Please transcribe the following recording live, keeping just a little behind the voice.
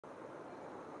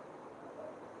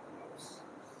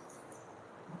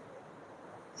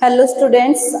Hello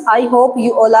students, I hope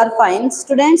you all are fine.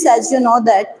 Students, as you know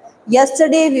that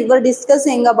yesterday we were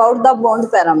discussing about the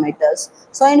bond parameters.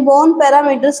 So in bond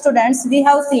parameters, students, we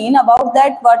have seen about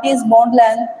that what is bond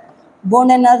length,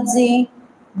 bond energy,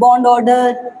 bond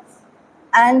order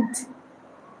and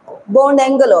bond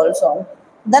angle also.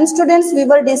 Then students, we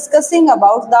were discussing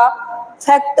about the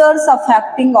factors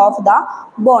affecting of the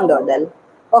bond order.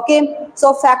 Okay,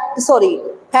 so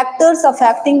factors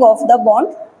affecting of the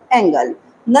bond angle.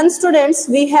 Then students,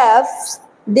 we have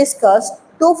discussed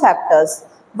two factors.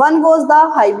 One was the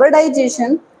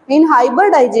hybridization. In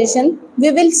hybridization,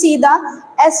 we will see the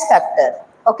S factor.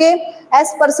 Okay,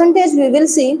 as percentage we will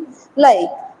see, like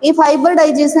if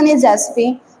hybridization is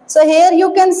SP. So here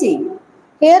you can see,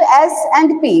 here S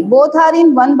and P both are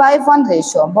in 1:1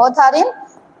 ratio. Both are in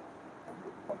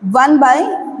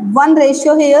 1:1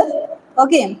 ratio here.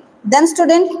 Okay. Then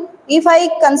student, if I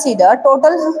consider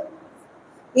total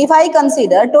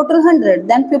 100,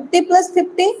 then 50 plus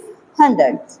 50,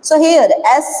 100. So here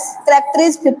S character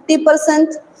is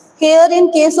 50%. Here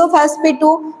in case of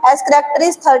SP2, S character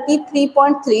is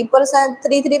 33.3%,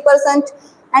 33%.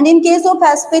 And in case of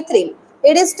SP3,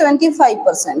 it is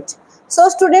 25%. So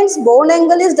students, bond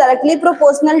angle is directly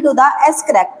proportional to the S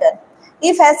character.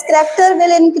 If S character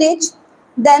will increase,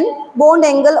 then bond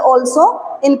angle also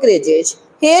increases.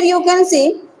 Here you can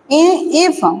see,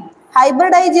 if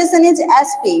hybridization is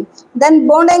SP, then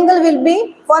bond angle will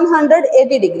be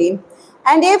 180 degree.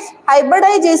 And if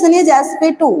hybridization is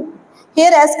SP2,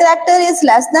 here S character is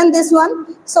less than this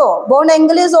one, so bond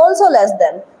angle is also less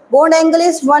than. Bond angle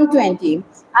is 120.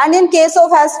 And in case of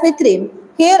SP3,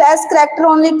 here S character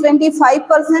only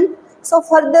 25%. So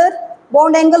further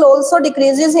bond angle also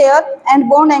decreases here, and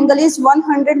bond angle is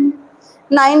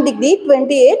 109 degree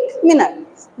 28 minutes.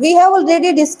 We have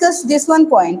already discussed this one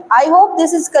point. I hope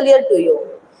this is clear to you.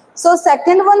 So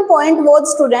second one point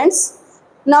was, students,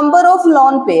 number of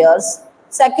lone pairs.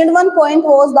 Second one point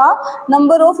was the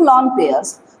number of lone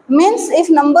pairs. Means if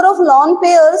number of lone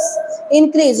pairs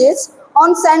increases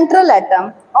on central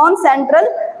atom,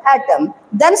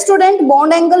 then student,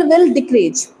 bond angle will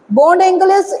decrease. Bond angle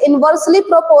is inversely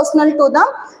proportional to the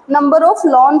number of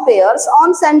lone pairs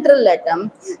on central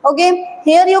atom. Okay,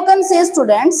 here you can see,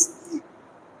 students,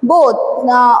 both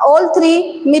all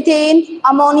three, methane,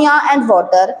 ammonia and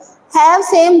water, have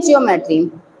same geometry,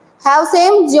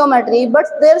 but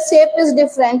their shape is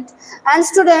different. And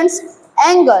students,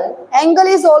 angle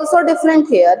is also different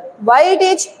here. Why it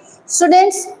is?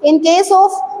 Students, in case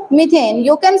of methane,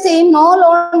 you can see no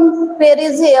lone pair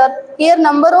is here. Here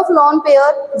number of lone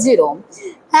pair 0.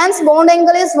 Hence bond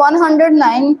angle is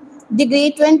 109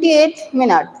 degree 28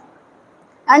 minutes.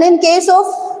 And in case of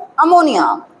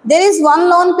ammonia, there is one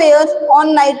lone pair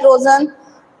on nitrogen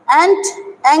and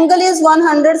angle is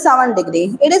 107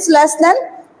 degree. It is less than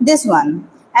this one.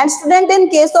 And student, in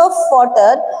case of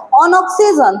water, on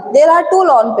oxygen, there are two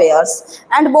lone pairs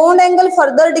and bond angle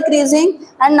further decreasing,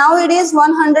 and now it is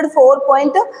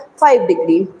 104.5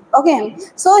 degree. Okay.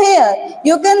 So here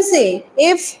you can see,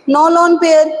 if no lone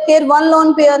pair, here one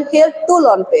lone pair, here two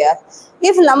lone pair.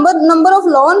 If number of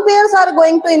lone pairs are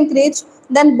going to increase,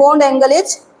 then bond angle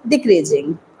is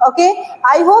decreasing. Okay.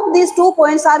 I hope these 2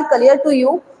 points are clear to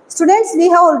you. Students, we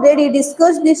have already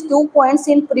discussed these 2 points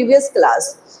in previous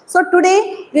class. So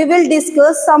today we will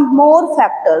discuss some more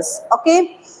factors.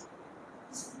 Okay.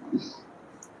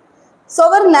 So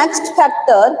our next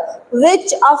factor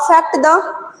which affect the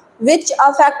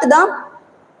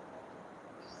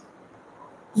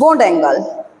bond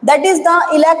angle, that is the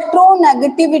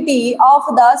electronegativity of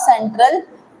the central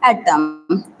atom.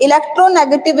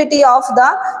 Electronegativity of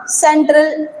the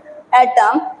central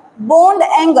atom. Bond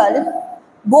angle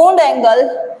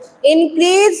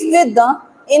increase in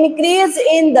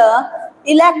the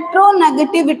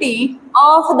electronegativity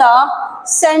of the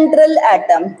central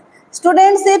atom.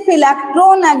 Students, if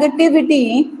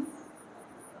electronegativity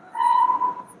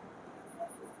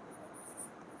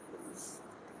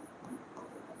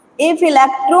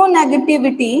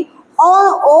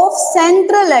of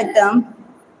central atom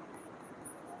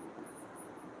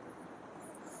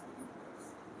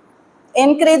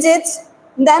increases,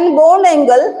 then bond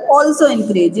angle also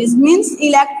increases. Means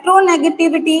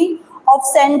electronegativity of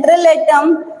central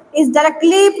atom is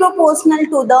directly proportional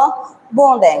to the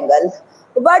bond angle.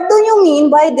 What do you mean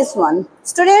by this one?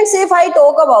 Students, if I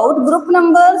talk about group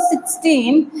number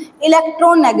 16,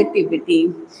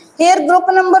 electronegativity. Here group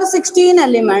number 16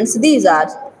 elements, these are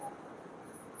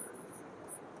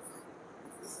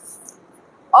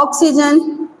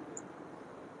oxygen,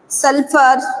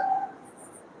 sulfur,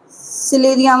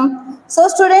 selenium. So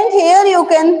student, here you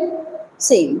can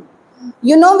see,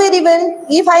 you know very well,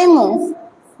 if I move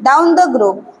down the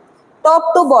group,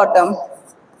 top to bottom,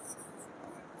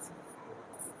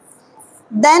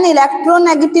 then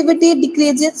electronegativity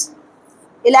decreases,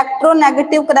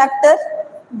 electronegative character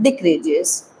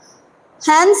decreases.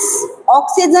 Hence,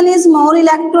 oxygen is more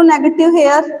electronegative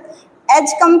here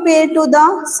as compared to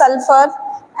the sulfur,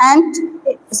 and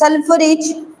sulfur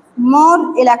is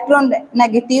more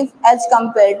electronegative as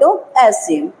compared to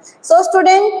Ac. So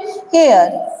student,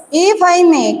 here if I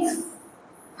make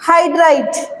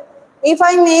hydride,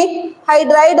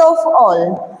 of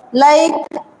all like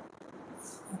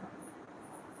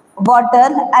water,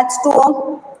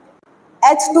 H2O,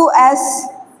 H2S,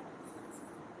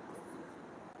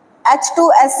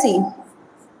 H2SC,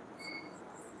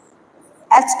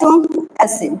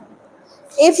 H2SC.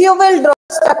 If you will draw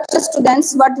structure,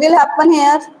 students, what will happen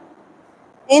here?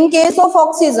 In case of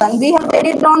oxygen, we have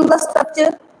already drawn the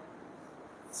structure.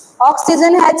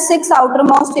 Oxygen has 6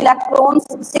 outermost electrons,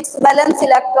 6 valence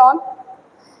electron.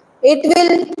 It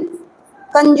will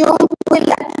consume 2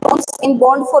 electrons in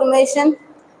bond formation,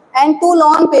 and 2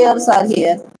 lone pairs are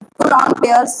here. 2 lone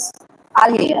pairs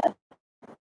are here.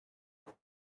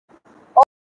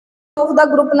 Of the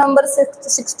group number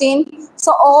 16,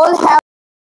 so all have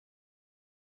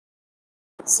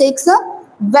 6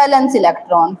 valence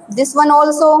electron. This one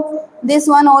also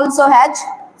has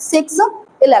 6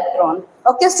 electron.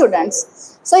 Okay,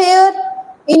 students. So here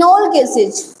in all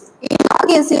cases,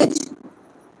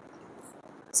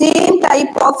 same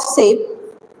type of shape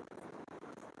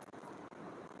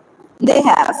they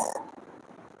have.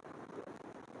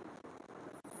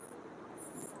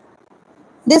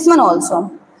 This one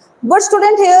also. But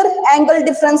student, here angle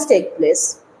difference take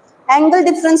place.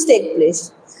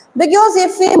 Because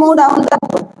if we move down the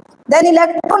group, then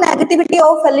electronegativity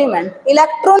of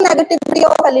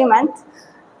element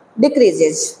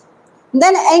decreases.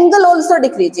 Then angle also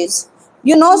decreases.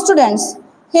 You know, students,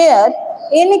 here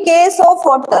in case of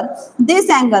water, this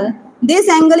angle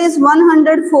is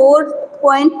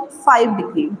 104.5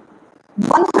 degree.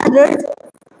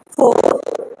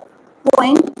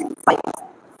 104.5.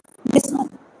 This one.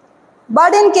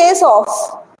 But in case of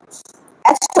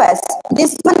H2S,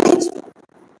 this one is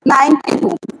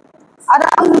 92,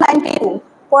 around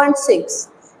 92.6.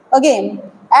 Again,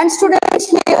 and students,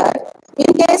 here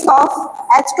in case of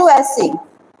H2SC,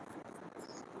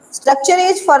 structure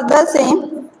is further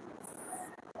same.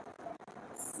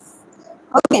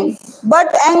 Okay,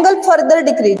 but angle further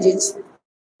decreases.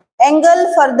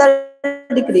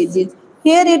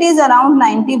 Here it is around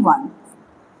 91.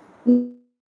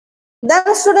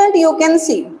 Then student, you can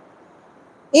see,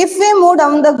 if we move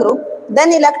down the group,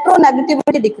 then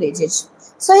electronegativity decreases.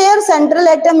 So here central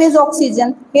atom is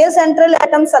oxygen, here central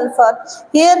atom sulfur,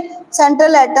 here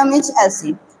central atom is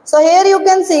Ac. So here you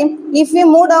can see, if we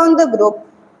move down the group,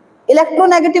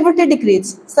 electronegativity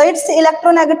decreases. So its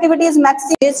electronegativity is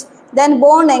maximized, then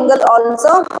bond angle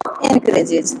also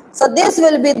increases. So this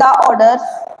will be the order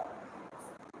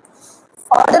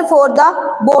for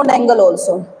the bond angle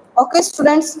also. Okay,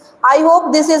 students, I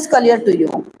hope this is clear to you.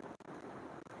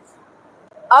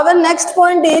 Our next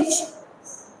point is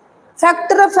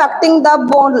factor affecting the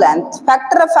bond length.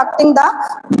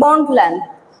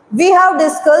 We have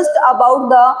discussed about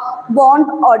the bond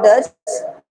orders,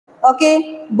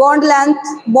 okay, bond length,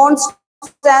 bond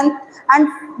strength, and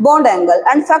bond angle,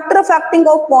 and factor affecting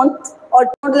of bond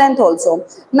length also.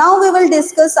 Now we will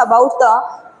discuss about the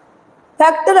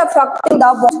factor affecting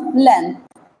the bond length.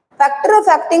 Factor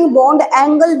affecting bond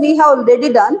angle we have already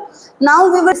done. Now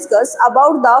we will discuss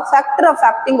about the factor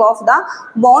affecting of the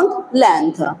bond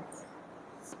length.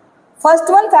 First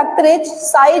one factor is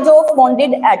size of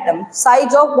bonded atom.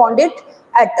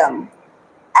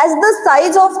 As the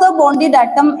size of the bonded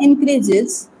atom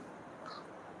increases,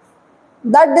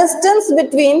 the distance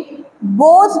between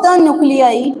both the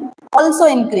nuclei also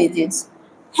increases.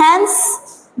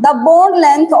 Hence, the bond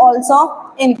length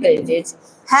also increases.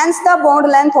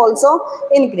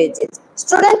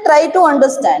 Student, try to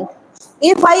understand.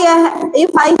 If I have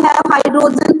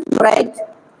hydrogen chloride,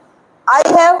 I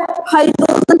have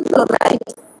hydrogen chloride,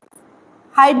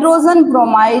 hydrogen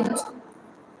bromide,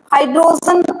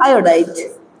 hydrogen iodide.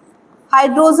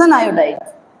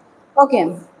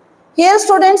 Okay. Here,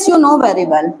 students, you know very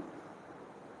well.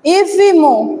 If we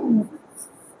move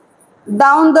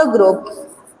down the group,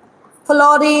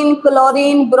 fluorine,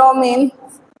 chlorine, bromine,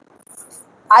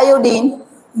 iodine,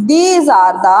 these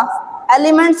are the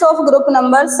elements of group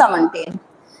number 17.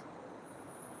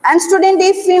 And student,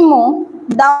 if we move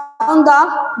down the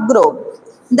group,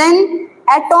 then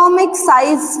atomic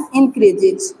size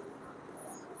increases.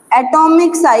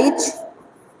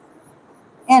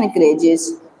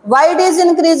 Why it is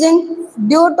increasing?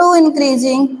 Due to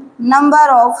increasing number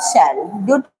of shell.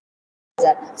 Due to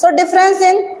so difference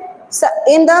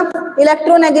in the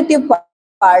electronegative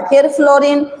part. Here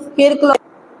fluorine, here chlorine.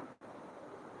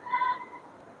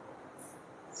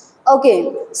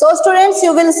 Okay, so students,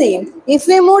 you will see if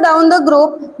we move down the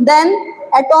group, then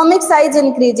atomic size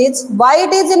increases. Why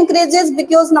it is increases?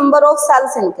 Because number of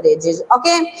cells increases.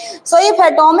 Okay, so if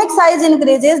atomic size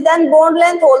increases, then bond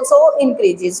length also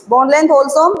increases. Bond length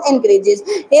also increases.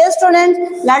 Here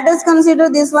students, let us consider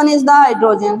this one is the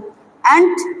hydrogen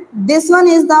and this one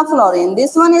is the fluorine.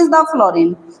 This one is the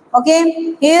fluorine.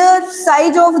 Okay, here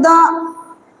size of the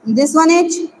this one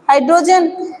is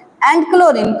hydrogen and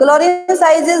chlorine. Chlorine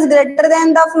size is greater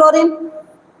than the fluorine.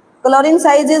 Chlorine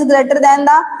size is greater than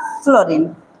the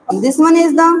fluorine. This one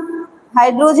is the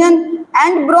hydrogen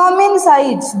and bromine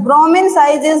size. Bromine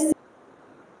size is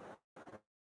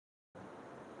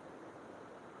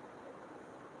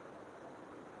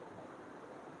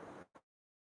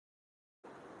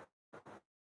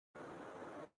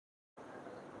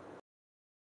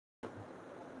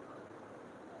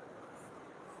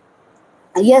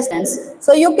yes. Friends.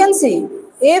 So you can see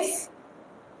if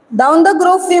down the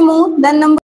group we move, then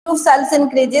number of cells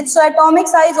increases, so atomic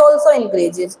size also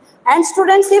increases. And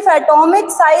students, if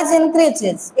atomic size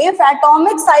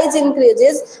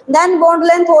increases, then bond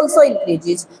length also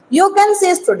increases. You can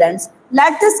see students,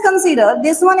 let us consider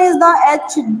this one is the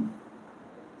H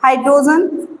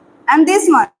hydrogen and this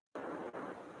one.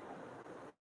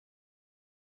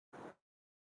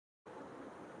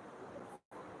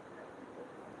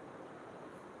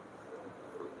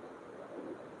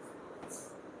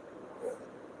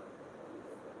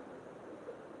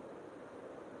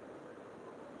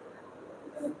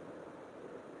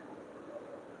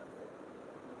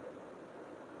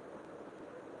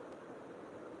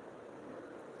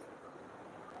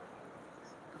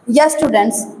 Yes,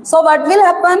 students. So what will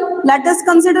happen? Let us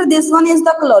consider this one is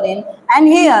the chlorine and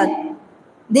here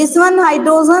this one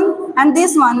hydrogen and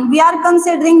this one we are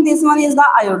considering this one is the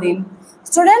iodine.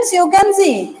 Students, you can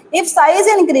see if size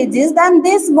increases, then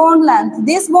this bond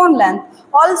length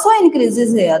also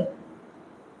increases here.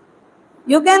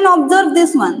 You can observe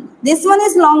this one. This one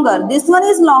is longer. This one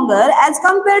is longer as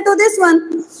compared to this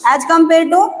one. As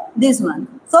compared to this one.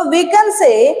 So we can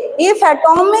say if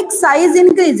atomic size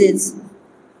increases,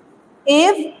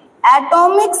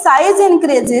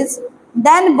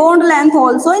 then bond length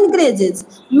also increases.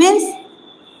 Means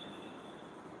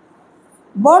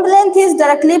bond length is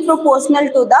directly proportional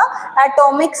to the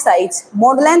atomic size.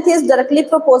 Bond length is directly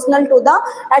proportional to the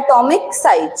atomic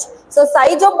size. So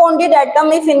size of bonded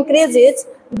atom if increases,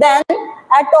 then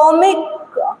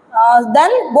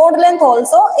bond length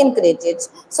also increases.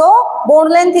 So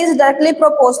bond length is directly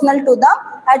proportional to the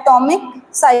atomic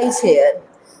size here.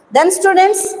 Then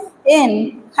students,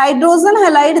 in hydrogen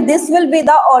halide, this will be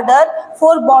the order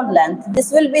for bond length.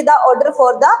 This will be the order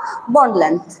for the bond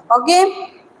length.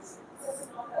 Okay.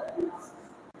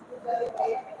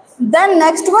 Then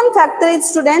next one factor is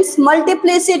students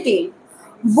multiplicity.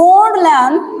 Bond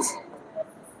length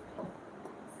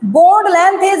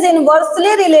is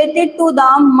inversely related to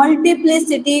the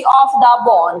multiplicity of the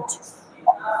bond.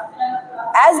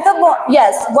 As the bond,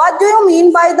 yes, what do you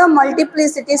mean by the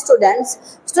multiplicity,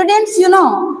 students? Students, you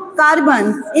know,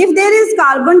 carbon, if there is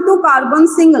carbon to carbon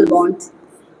single bond,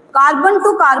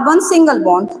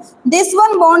 this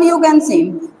one bond you can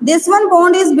see, this one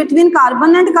bond is between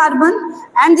carbon and carbon,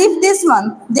 and if this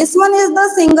one is the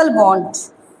single bond.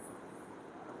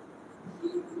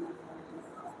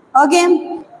 Okay,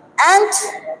 and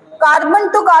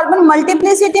carbon to carbon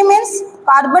multiplicity means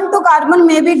carbon to carbon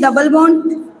may be double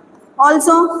bond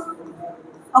also.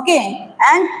 Okay,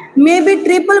 and maybe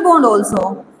triple bond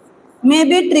also.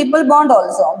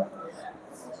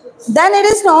 Then it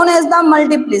is known as the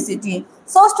multiplicity.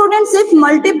 So students, if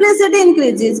multiplicity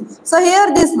increases, so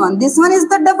here this one is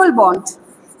the double bond.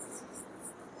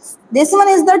 This one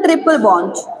is the triple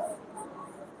bond.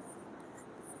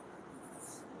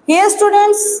 Here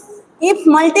students, if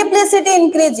multiplicity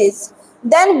increases,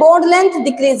 then bond length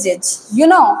decreases. You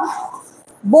know,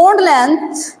 bond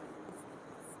length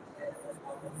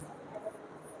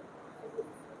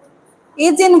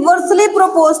is inversely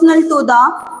proportional to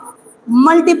the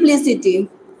multiplicity.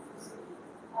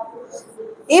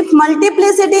 If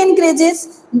multiplicity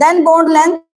increases, then bond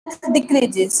length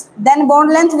decreases. Then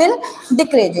bond length will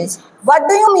decreases. What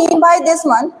do you mean by this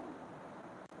one?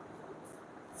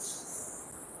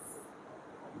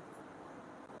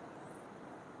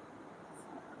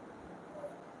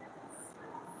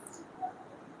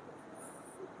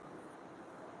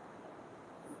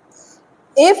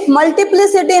 If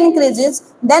multiplicity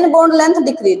increases, then bond length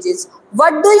decreases.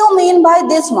 What do you mean by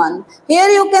this one? Here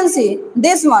you can see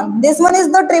this one. This one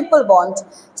is the triple bond.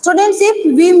 Students, if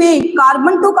we make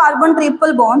carbon to carbon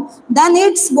triple bond, then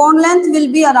its bond length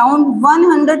will be around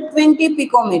 120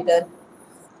 picometer.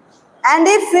 And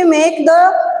if we make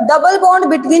the double bond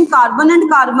between carbon and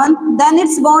carbon, then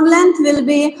its bond length will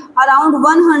be around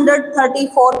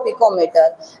 134 picometer.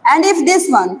 And if this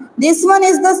one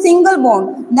is the single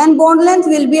bond, then bond length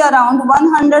will be around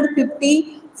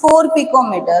 154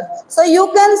 picometer. So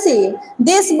you can see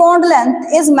this bond length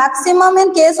is maximum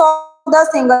in case of the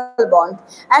single bond,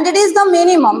 and it is the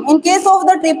minimum in case of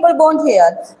the triple bond.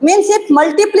 Here means if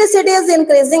multiplicity is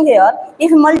increasing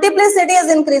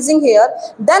here,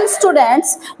 then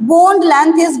students, bond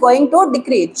length is going to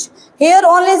decrease. Here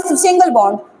only single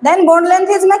bond, then bond length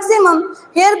is maximum.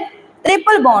 Here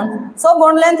triple bond, so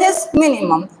bond length is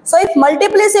minimum. So if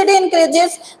multiplicity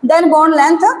increases, then bond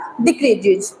length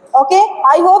decreases. Okay,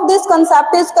 I hope this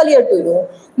concept is clear to you.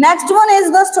 Next one is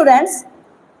the students,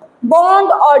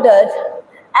 bond order.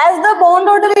 As the bond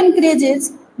order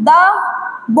increases, the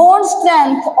bond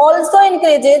strength also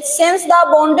increases. Since the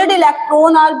bonded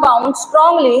electrons are bound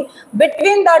strongly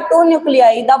between the two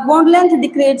nuclei, the bond length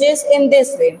decreases in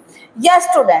this way. Yes,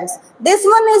 students, this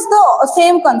one is the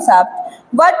same concept.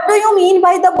 What do you mean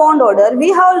by the bond order?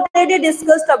 We have already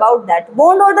discussed about that.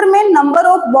 Bond order means number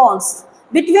of bonds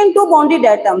between two bonded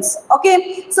atoms.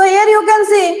 Okay, so here you can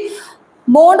see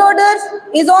bond order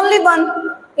is only one.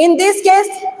 In this case,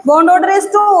 bond order is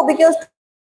 2 because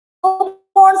 2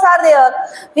 bonds are there.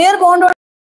 Here bond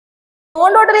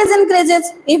order is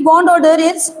increases. If bond order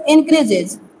is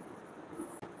increases,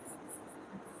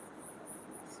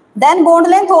 then bond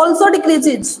length also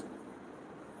decreases.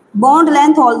 Bond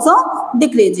length also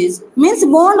decreases. Means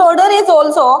bond order is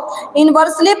also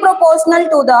inversely proportional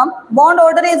to the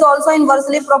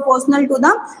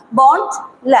bond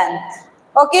length.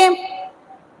 Okay.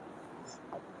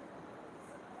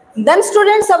 Then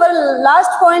students, our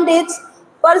last point is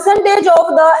percentage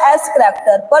of the S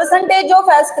character. Percentage of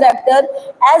S character.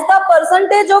 As the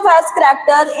percentage of S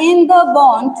character in the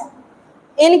bond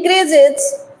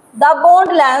increases, the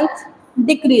bond length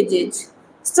decreases.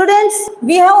 Students,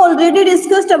 we have already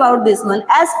discussed about this one.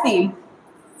 SP,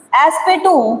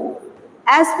 SP2,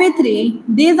 SP3,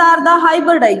 these are the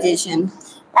hybridization.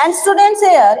 And students,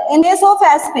 here in case of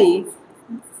SP,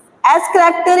 S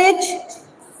character is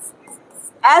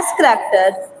S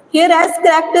character. Here S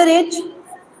character is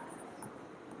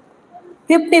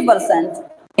 50%.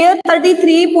 Here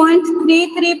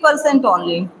 33.33%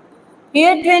 only.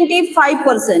 Here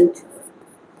 25%.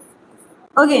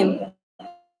 Okay.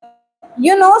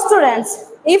 You know,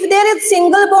 students, if there is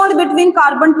single bond between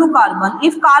carbon to carbon,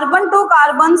 if carbon to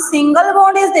carbon single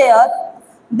bond is there,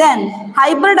 then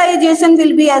hybridization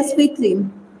will be sp3.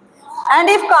 And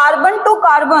if carbon to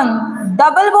carbon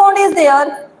double bond is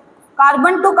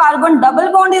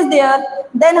there,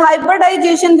 then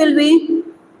hybridization will be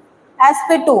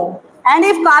sp2. And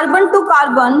if carbon to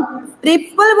carbon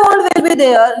triple bond will be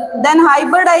there, then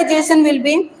hybridization will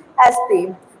be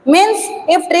sp. Means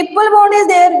if triple bond is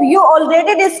there, you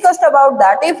already discussed about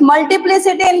that. If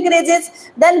multiplicity increases,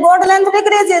 then bond length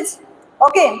decreases.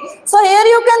 Okay, so here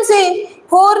you can see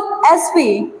for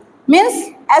sp means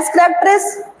S character is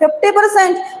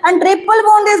 50% and triple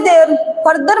bond is there,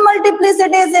 further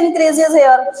multiplicity is increases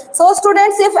here. So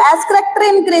students, if S character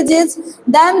increases,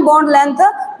 then bond length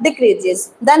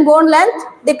decreases.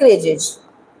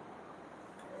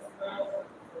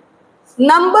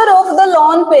 Number of the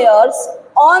lone pairs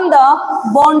on the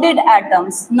bonded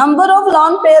atoms. Number of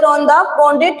lone pair on the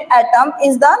bonded atom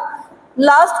is the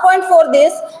last point for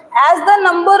this. As the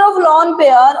number of lone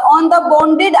pair on the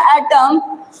bonded atom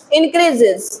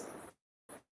increases,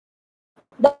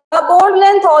 the bond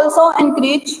length also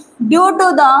increase due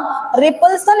to the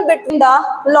repulsion between the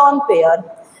lone pair.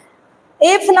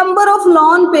 If number of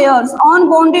lone pairs on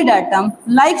bonded atom,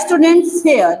 like students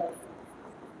here,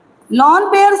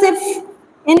 lone pairs if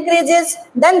increases,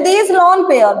 then these lone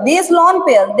pair, they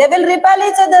will repel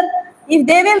each other. If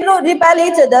they will repel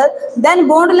each other, then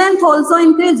bond length also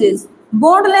increases.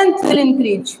 Bond length will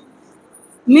increase.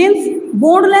 Means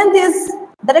bond length is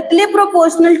directly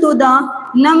proportional to the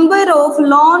number of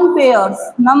lone pairs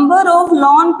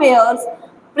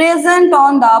present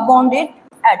on the bonded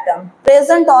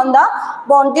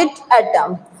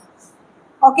atom.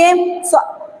 Okay, so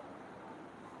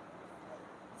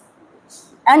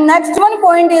and next one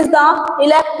point is the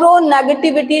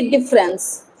electronegativity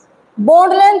difference.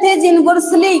 Bond length is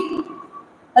inversely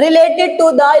related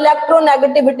to the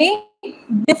electronegativity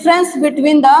difference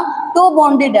between the two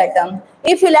bonded atoms.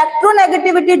 If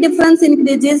electronegativity difference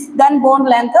increases, then bond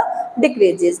length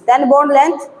decreases.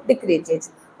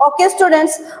 Okay,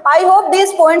 students, I hope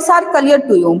these points are clear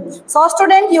to you. So,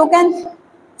 student, you can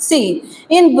see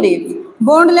in brief,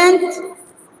 bond length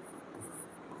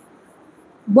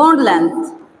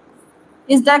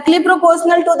is directly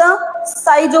proportional to the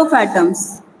size of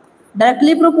atoms.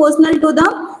 Directly proportional to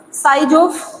the size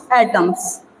of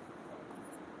atoms.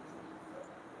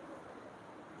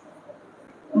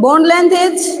 Bond length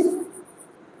is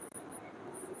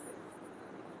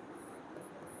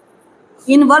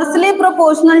inversely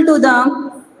proportional to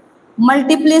the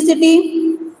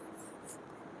multiplicity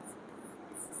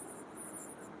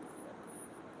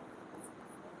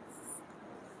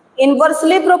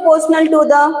inversely proportional to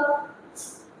the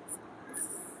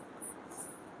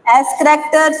S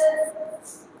character,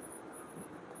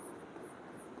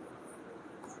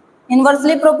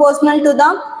 inversely proportional to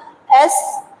the S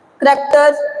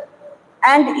character,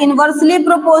 and inversely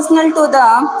proportional to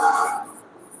the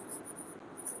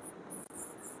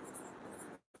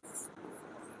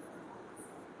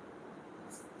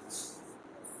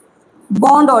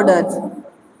bond order.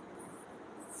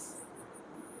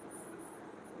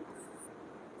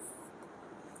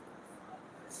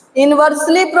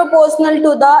 Inversely proportional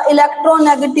to the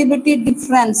electronegativity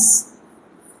difference.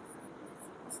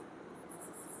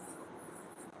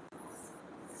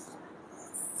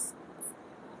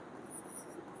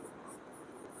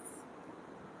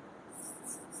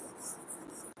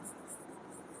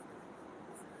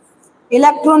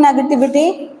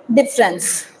 Electronegativity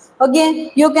difference.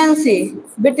 Okay, you can see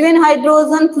between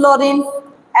hydrogen fluorine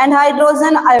and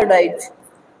hydrogen iodide.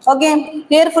 Okay,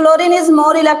 here fluorine is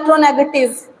more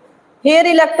electronegative. Here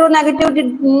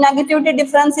electronegativity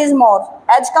difference is more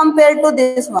as compared to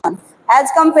this one.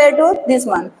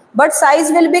 But size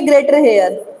will be greater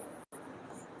here.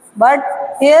 But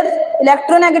here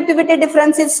electronegativity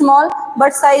difference is small,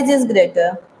 but size is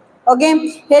greater.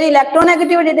 Okay, here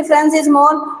electronegativity difference is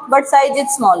more, but size is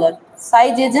smaller.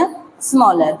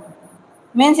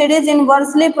 Means it is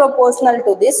inversely proportional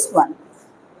to this one.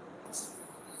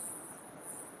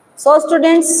 So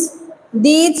students,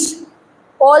 these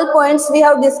all points we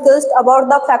have discussed about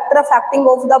the factor affecting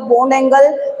of the bond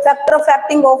angle, factor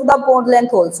affecting of the bond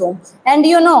length also. And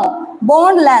you know,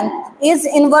 bond length is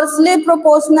inversely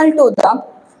proportional to the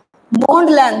bond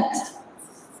length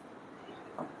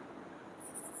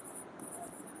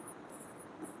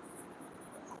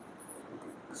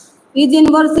is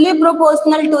inversely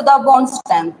proportional to the bond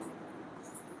strength.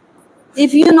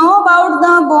 If you know about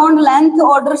the bond length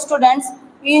order, students,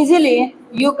 easily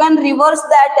you can reverse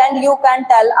that and you can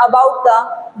tell about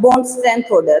the bond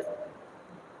strength order.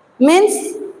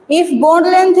 Means if bond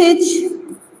length is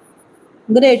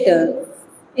greater,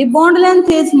 if bond length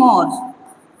is more,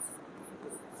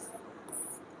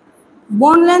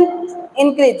 bond length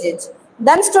increases,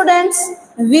 then students,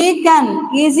 we can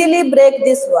easily break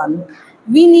this one.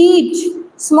 We need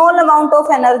small amount of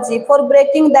energy for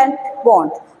breaking that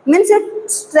bond. Means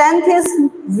its strength is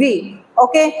weak.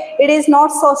 Okay, it is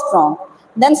not so strong.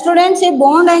 Then students, if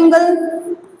bond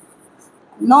angle,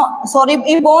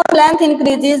 if bond length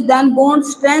increases, then bond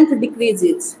strength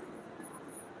decreases.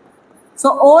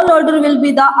 So all order will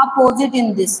be the opposite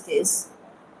in this case.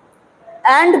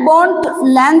 And bond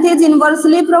length is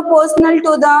inversely proportional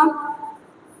to the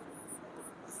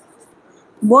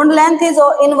bond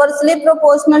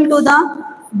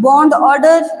bond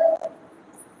order.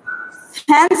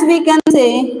 Hence we can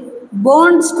say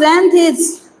bond strength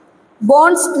is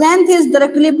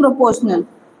directly proportional.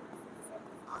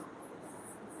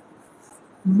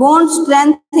 Bond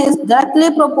strength is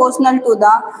directly proportional to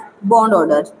the bond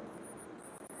order.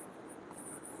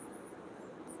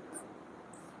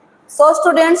 So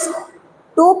students,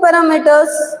 two parameters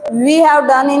we have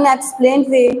done in explained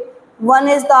way. One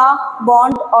is the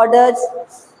bond order,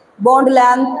 bond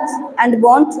length and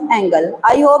bond angle.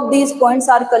 I hope these points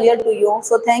are clear to you.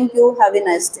 So thank you. Have a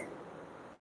nice day.